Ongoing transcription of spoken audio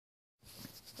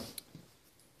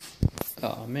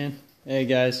Oh man. Hey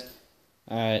guys.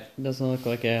 Alright, doesn't look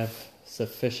like I have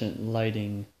sufficient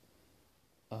lighting.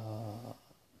 I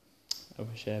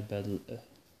wish I had better.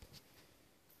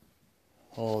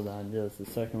 Hold on just a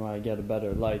second while I get a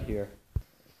better light here.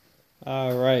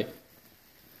 Alright.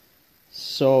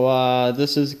 So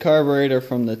this is a carburetor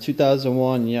from the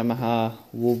 2001 Yamaha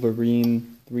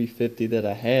Wolverine 350 that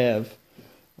I have.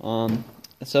 I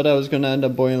said I was going to end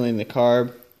up boiling the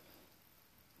carb.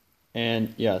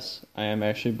 And yes, I am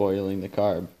actually boiling the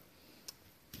carb.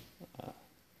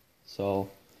 So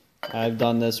I've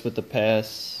done this with the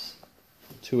past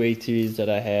two ATVs that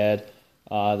I had.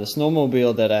 The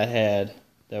snowmobile that I had,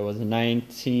 that was a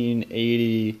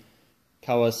 1980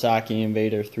 Kawasaki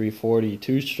Invader 340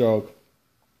 two-stroke.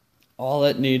 All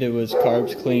it needed was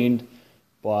carbs cleaned,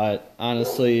 but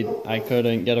honestly, I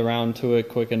couldn't get around to it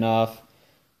quick enough.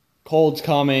 Cold's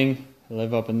coming. I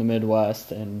live up in the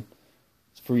Midwest, and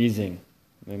it's freezing.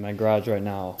 I'm in my garage right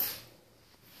now.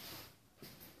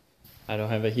 I don't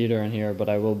have a heater in here, but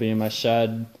I will be in my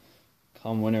shed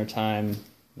come winter time.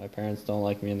 My parents don't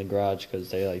like me in the garage because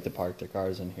they like to park their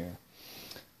cars in here.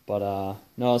 But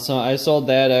no, so I sold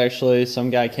that actually. Some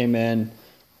guy came in,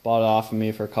 bought it off of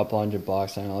me for a couple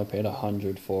 $100. I only paid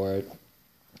 $100 for it.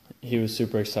 He was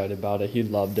super excited about it. He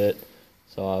loved it.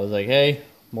 So I was like, hey,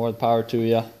 more power to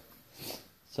you.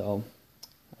 So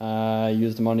I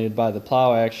used the money to buy the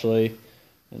plow actually.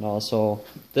 And also,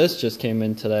 this just came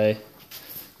in today.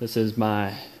 This is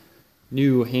my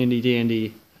new handy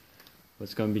dandy,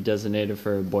 what's going to be designated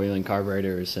for boiling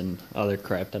carburetors and other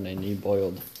crap that I need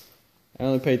boiled. I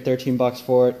only paid $13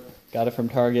 for it. Got it from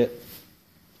Target.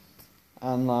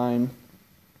 Online.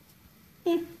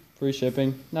 Free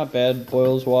shipping. Not bad.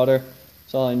 Boils water.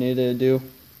 That's all I needed to do.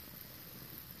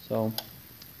 So,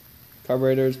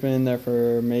 carburetor's been in there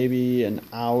for maybe an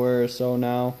hour or so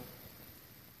now.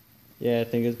 Yeah, I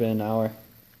think it's been an hour.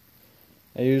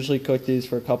 I usually cook these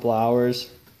for a couple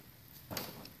hours.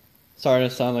 Sorry to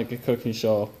sound like a cooking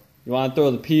show. You want to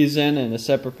throw the peas in a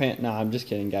separate pan? Nah, I'm just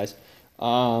kidding, guys.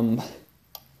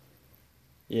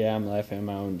 Yeah, I'm laughing at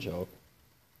my own joke.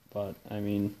 But, I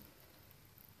mean,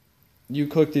 you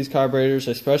cook these carburetors,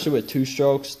 especially with two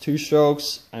strokes. Two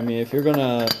strokes, I mean, if you're going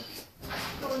to...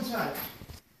 Go inside.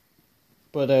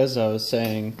 But as I was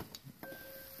saying,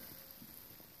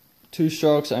 two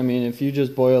strokes, I mean, if you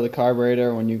just boil the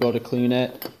carburetor when you go to clean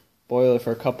it, boil it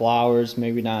for a couple hours,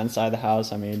 maybe not inside the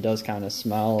house. I mean, it does kind of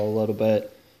smell a little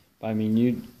bit. But, I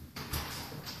mean,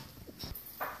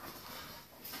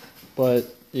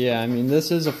 But, yeah, I mean,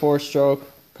 this is a 4-stroke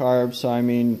carb, so, I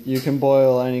mean, you can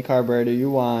boil any carburetor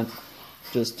you want.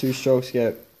 Just two strokes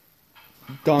get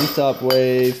gunked up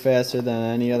way faster than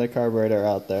any other carburetor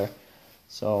out there.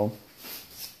 So,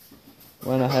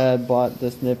 went ahead, bought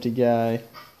this nifty guy,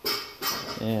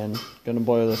 and gonna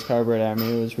boil this carburetor. I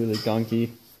mean, it was really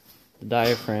gunky. The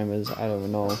diaphragm is, I don't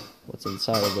even know what's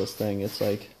inside of this thing. It's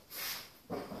like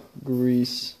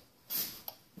grease.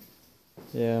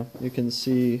 Yeah, you can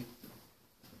see.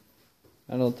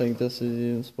 I don't think this is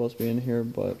even supposed to be in here,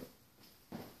 but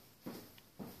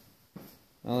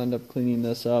I'll end up cleaning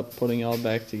this up, putting it all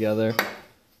back together,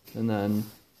 and then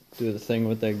do the thing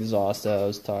with the exhaust that I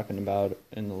was talking about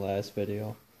in the last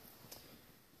video.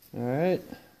 Alright.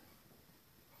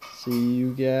 See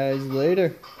you guys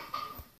later.